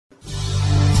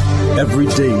Every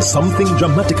day, something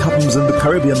dramatic happens in the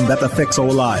Caribbean that affects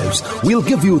our lives. We'll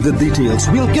give you the details.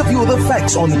 We'll give you the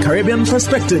facts on Caribbean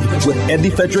Perspective with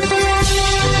Eddie Frederick.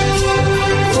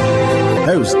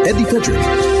 Here's Eddie Frederick.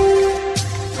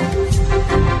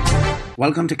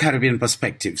 Welcome to Caribbean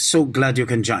Perspective. So glad you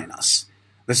can join us.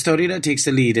 The story that takes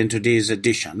the lead in today's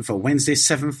edition for Wednesday,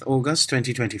 7th August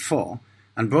 2024,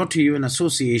 and brought to you in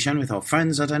association with our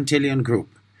friends at Antillian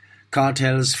Group.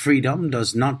 Kartel's freedom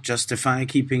does not justify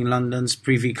keeping London's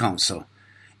Privy Council.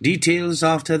 Details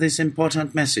after this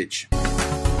important message.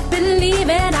 Believe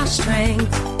in our strength,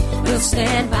 we'll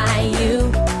stand by you.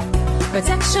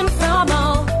 Protection from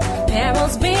all,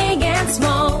 perils big and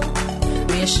small.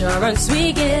 Reassurance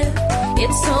we give,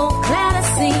 it's so glad to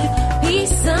see.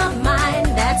 Peace of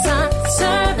mind, that's our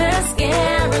service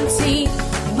guarantee.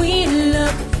 We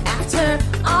look after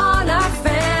all our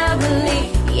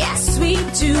family. Yes, we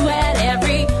do at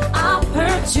every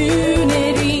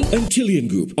opportunity. Antillian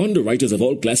Group, underwriters of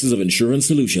all classes of insurance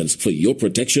solutions for your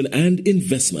protection and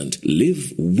investment.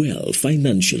 Live well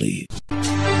financially.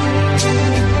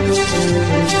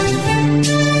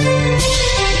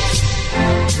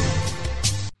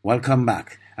 Welcome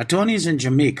back. Attorneys in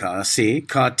Jamaica say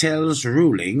Kartel's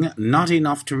ruling not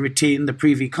enough to retain the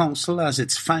Privy Council as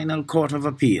its final court of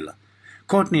appeal.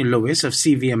 Courtney Lewis of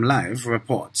CVM Live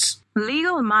reports.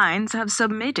 Legal minds have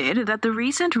submitted that the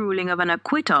recent ruling of an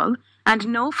acquittal and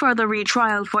no further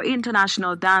retrial for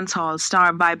international dancehall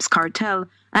star Vybz Kartel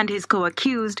and his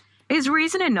co-accused is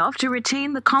reason enough to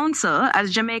retain the council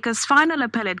as Jamaica's final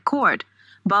appellate court.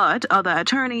 But other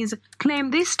attorneys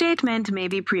claim this statement may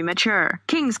be premature.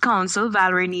 King's Counsel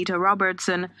Valerie Nita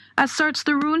Robertson asserts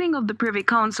the ruling of the Privy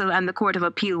Council and the Court of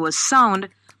Appeal was sound,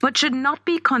 but should not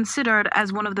be considered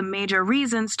as one of the major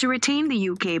reasons to retain the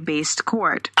UK-based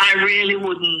court. I really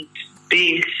wouldn't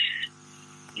base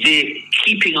the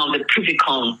keeping of the Privy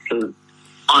Council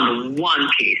on one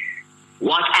case.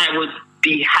 What I would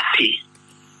be happy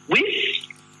with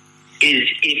is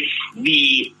if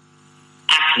we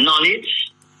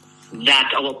acknowledge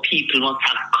that our people must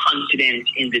have confidence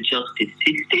in the justice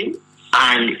system,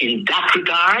 and in that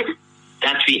regard,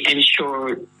 that we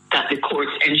ensure that the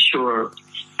courts ensure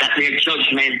that their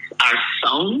judgments are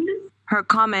sound. Her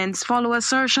comments follow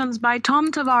assertions by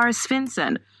Tom Tavares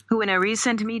Vincent, who in a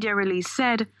recent media release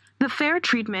said, the fair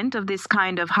treatment of this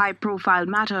kind of high-profile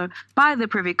matter by the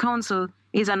Privy Council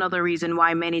is another reason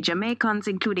why many Jamaicans,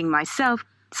 including myself,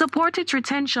 support its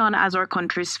retention as our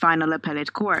country's final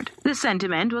appellate court. The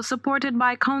sentiment was supported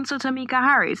by Counsel Tamika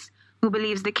Harris, who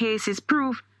believes the case is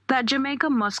proof that Jamaica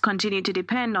must continue to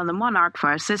depend on the monarch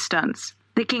for assistance.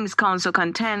 The King's Counsel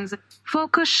contends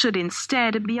focus should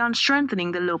instead be on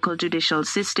strengthening the local judicial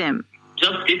system.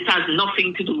 Justice has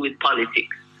nothing to do with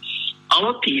politics.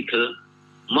 Our people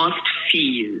must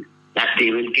feel that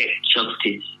they will get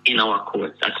justice in our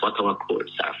courts. That's what our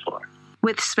courts are for.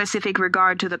 With specific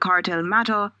regard to the Kartel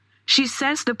matter, she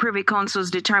says the Privy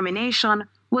Council's determination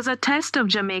was a test of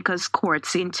Jamaica's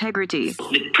court's integrity.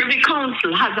 The Privy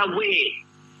Council has a way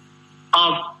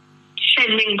of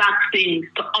sending back things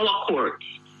to our courts.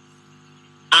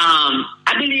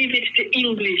 I believe it's the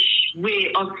English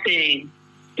way of saying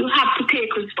you have to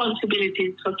take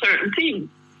responsibilities for certain things.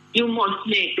 You must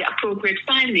make the appropriate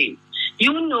findings.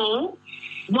 You know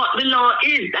what the law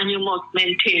is, and you must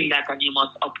maintain that, and you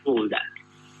must uphold that.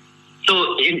 So,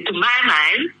 to my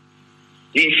mind,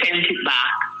 they sent it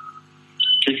back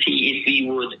to see if we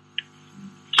would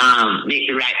make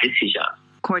the right decision.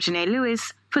 Courtney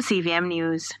Lewis for CVM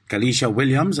News. Kalisha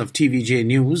Williams of TVJ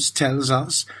News tells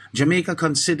us Jamaica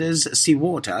considers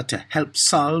seawater to help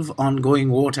solve ongoing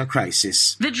water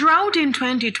crisis. The drought in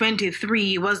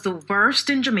 2023 was the worst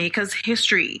in Jamaica's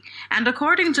history, and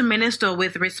according to Minister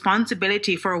with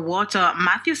responsibility for water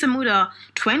Matthew Samuda,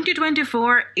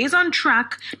 2024 is on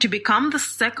track to become the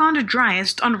second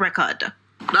driest on record.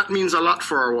 That means a lot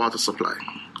for our water supply.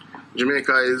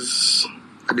 Jamaica is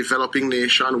a developing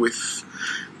nation with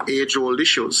age-old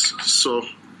issues, so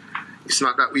it's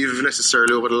not that we've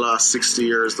necessarily over the last 60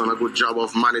 years done a good job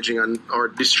of managing our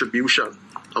distribution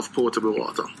of potable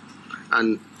water,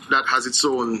 and that has its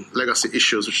own legacy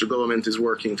issues which the government is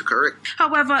working to correct.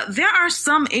 However, there are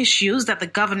some issues that the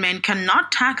government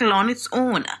cannot tackle on its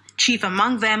own, chief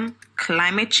among them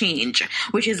climate change,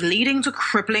 which is leading to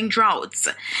crippling droughts.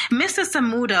 Mr.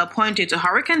 Samuda pointed to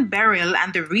Hurricane Beryl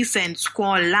and the recent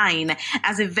squall line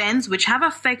as events which have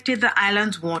affected the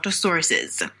island's water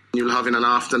sources. You'll have in an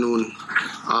afternoon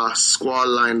a squall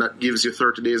line that gives you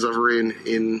 30 days of rain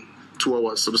in 2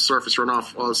 hours. So the surface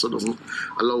runoff also doesn't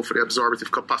allow for the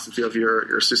absorptive capacity of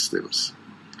your systems.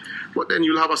 But then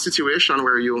you'll have a situation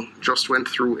where you just went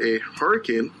through a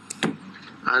hurricane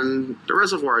and the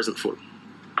reservoir isn't full.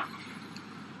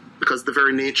 Because the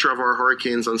very nature of our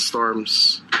hurricanes and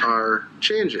storms are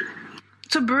changing.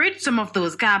 To bridge some of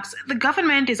those gaps, the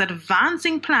government is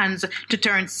advancing plans to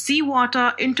turn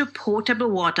seawater into potable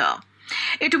water.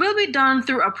 It will be done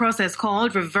through a process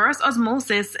called reverse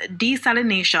osmosis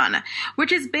desalination,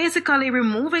 which is basically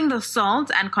removing the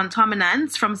salts and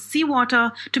contaminants from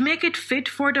seawater to make it fit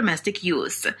for domestic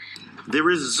use. The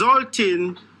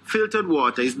resulting filtered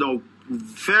water is now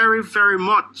very, very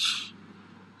much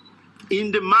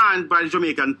in demand by the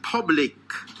Jamaican public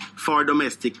for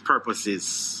domestic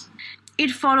purposes.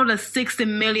 It followed a $60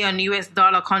 million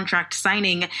contract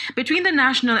signing between the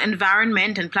National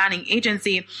Environment and Planning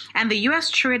Agency and the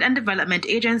U.S. Trade and Development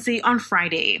Agency on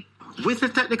Friday. With the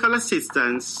technical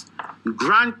assistance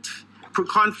grant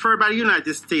conferred by the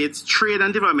United States Trade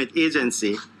and Development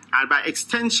Agency and by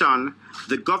extension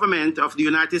the government of the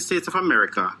United States of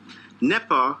America,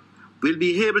 NEPA will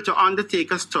be able to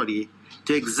undertake a study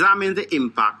to examine the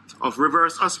impact of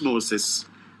reverse osmosis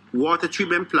water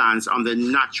treatment plants on the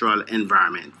natural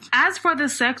environment. As for the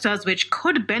sectors which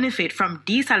could benefit from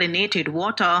desalinated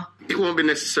water, it won't be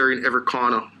necessary in every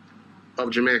corner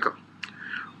of Jamaica,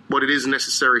 but it is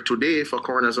necessary today for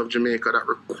corners of Jamaica that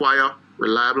require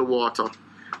reliable water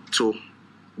to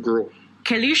grow.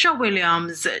 Kelisha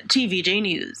Williams, TVJ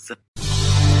News.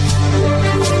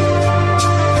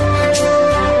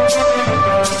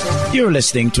 You're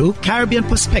listening to Caribbean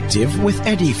Perspective with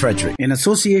Eddie Frederick. In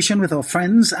association with our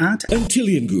friends at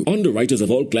Antillian Group, underwriters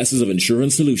of all classes of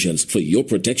insurance solutions for your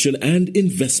protection and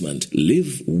investment.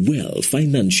 Live well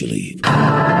financially. The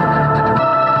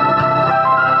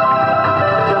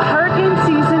hurricane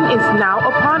season is now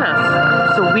upon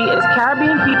us, so we as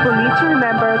Caribbean people need to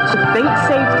remember to think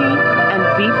safety and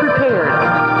be prepared.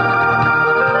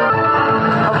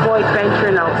 Avoid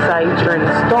venturing outside during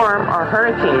a storm or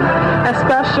hurricane,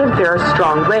 especially if there are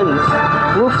strong winds.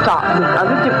 Rooftops and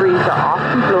other debris are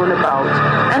often blown about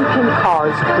and can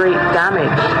cause great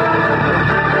damage.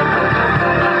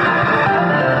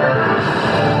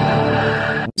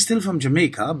 Still from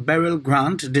Jamaica, burial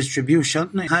grant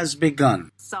distribution has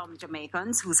begun. Some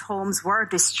Jamaicans whose homes were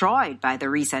destroyed by the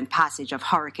recent passage of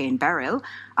Hurricane Beryl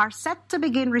are set to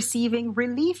begin receiving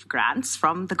relief grants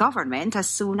from the government as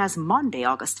soon as Monday,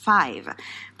 August 5.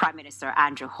 Prime Minister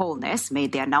Andrew Holness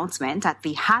made the announcement at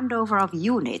the handover of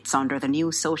units under the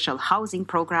new social housing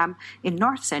program in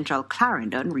North Central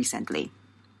Clarendon recently.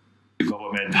 The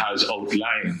government has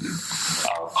outlined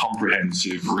a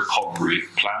comprehensive recovery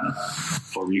plan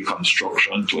for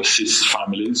reconstruction to assist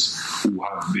families who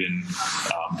have been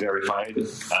verified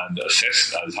and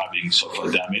assessed as having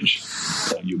suffered damage.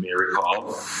 You may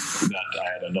recall that I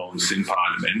had announced in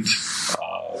Parliament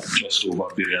just over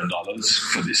 $1 billion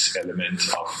for this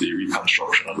element of the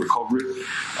reconstruction and recovery,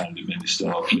 and the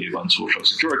Minister of Labour and Social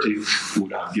Security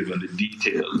would have given the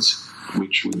details,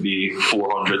 which would be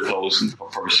 $400,000 for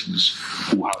persons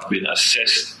who have been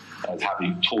assessed as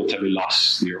having totally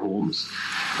lost their homes,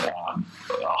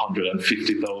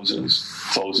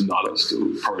 $150,000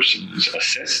 to persons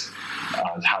assessed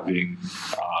as having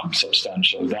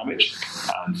substantial damage,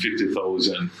 and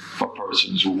 $50,000 for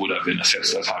persons who would have been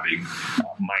assessed as having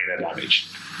minor damage.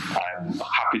 I'm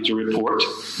happy to report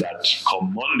that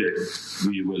come Monday,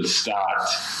 we will start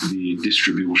the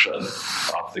distribution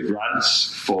of the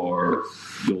grants for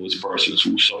those persons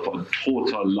who suffered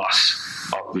total loss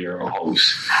of their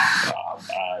house.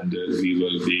 And we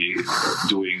will be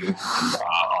doing,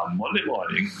 on Monday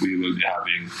morning, we will be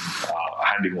having a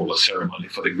handing over ceremony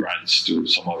for the grants to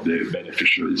some of the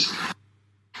beneficiaries.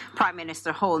 Prime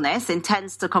Minister Holness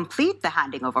intends to complete the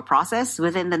handing over process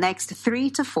within the next 3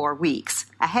 to 4 weeks,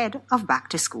 ahead of back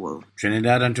to school.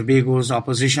 Trinidad and Tobago's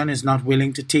opposition is not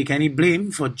willing to take any blame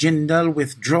for Jindal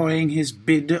withdrawing his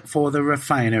bid for the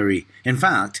refinery. In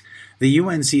fact, the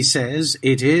UNC says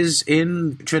it is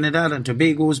in Trinidad and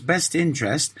Tobago's best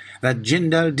interest that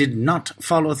Jindal did not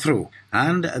follow through,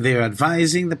 and they're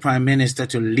advising the Prime Minister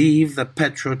to leave the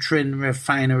Petro-Trin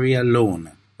refinery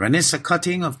alone. Ranissa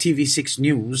Cutting of TV6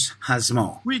 News has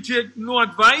more. We take no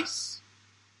advice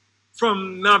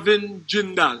from Navin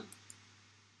Jindal.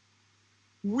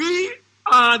 We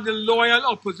are the loyal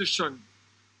opposition.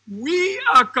 We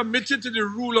are committed to the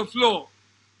rule of law.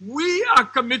 We are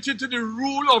committed to the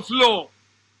rule of law.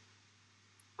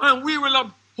 And we will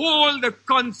uphold the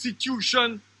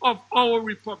constitution of our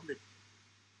republic.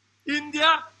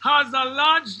 India has a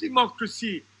large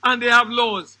democracy and they have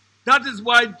laws. That is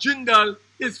why Jindal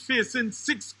is facing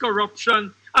 6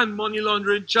 corruption and money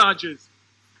laundering charges.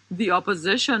 The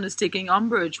opposition is taking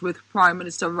umbrage with Prime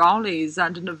Minister Rowley's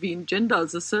and Navin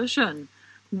Jindal's assertion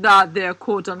that their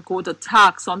quote-unquote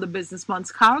attacks on the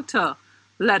businessman's character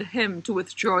led him to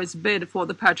withdraw his bid for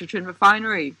the Petroleum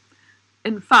refinery.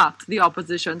 In fact, the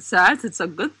opposition says it's a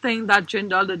good thing that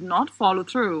Jindal did not follow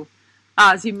through,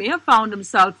 as he may have found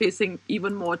himself facing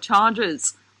even more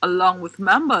charges, along with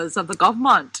members of the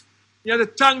government. You have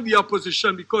to thank the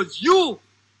opposition because you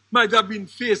might have been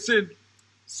facing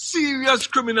serious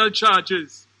criminal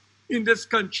charges in this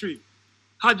country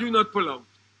had you not pulled out.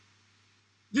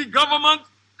 The government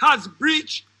has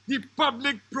breached the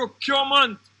Public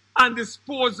Procurement and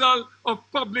Disposal of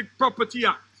Public Property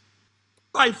Act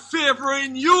by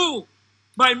favoring you,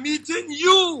 by meeting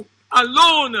you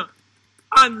alone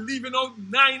and leaving out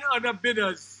 9 other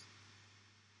bidders.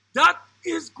 That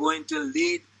is going to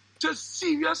lead to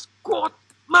serious court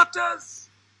matters.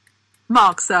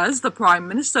 Mark says the Prime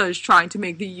Minister is trying to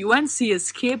make the UNC a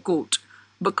scapegoat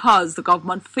because the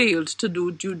government failed to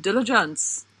do due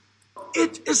diligence.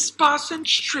 It is passing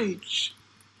strange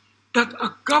that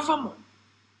a government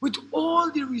with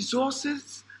all the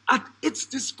resources at its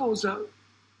disposal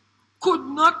could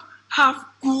not have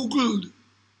Googled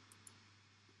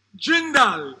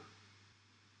Jindal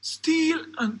Steel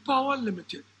and Power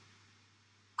Limited,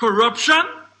 corruption,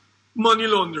 money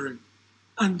laundering,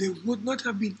 and they would not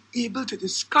have been able to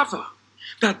discover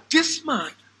that this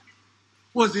man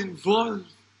was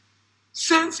involved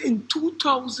since in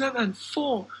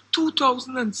 2004,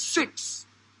 2006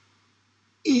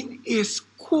 in a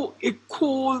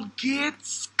Colgate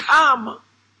scam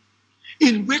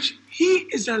in which he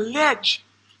is alleged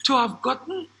to have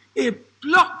gotten a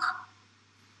block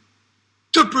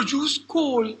to produce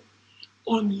coal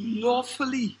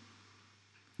unlawfully.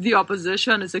 The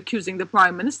opposition is accusing the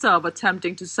Prime Minister of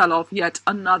attempting to sell off yet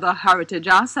another heritage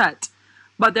asset,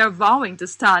 but they're vowing to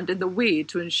stand in the way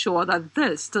to ensure that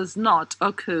this does not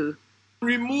occur.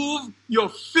 Remove your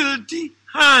filthy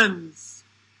hands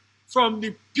from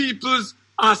the people's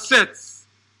assets.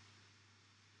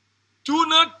 Do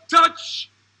not touch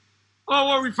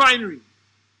our refinery.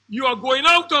 You are going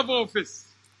out of office.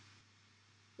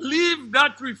 Leave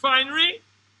that refinery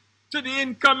to the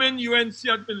incoming UNC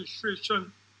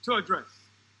administration to address.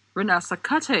 Renessa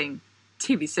Cutting,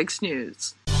 TV6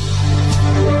 News.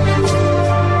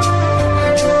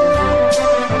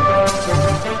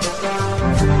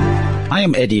 I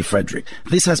am Eddie Frederick.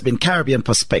 This has been Caribbean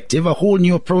Perspective, a whole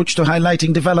new approach to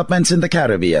highlighting developments in the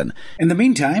Caribbean. In the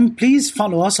meantime, please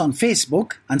follow us on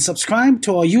Facebook and subscribe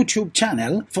to our YouTube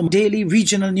channel for daily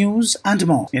regional news and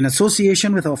more, in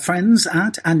association with our friends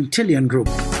at Antillian Group.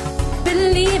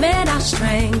 Believe in our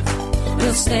strength,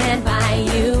 we'll stand by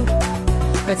you.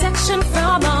 Protection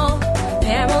from all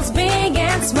perils, big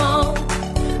and small.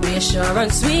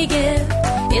 Reassurance we give,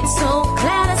 it's so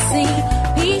clear to see.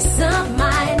 Peace of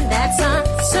mind, that's a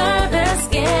service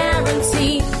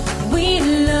guarantee. We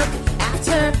look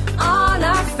after all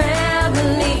our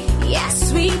family.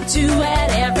 Yes, we do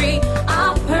at every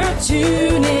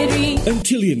opportunity.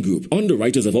 Antillian Group,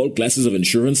 underwriters of all classes of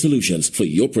insurance solutions for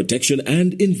your protection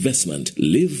and investment.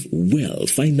 Live well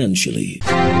financially.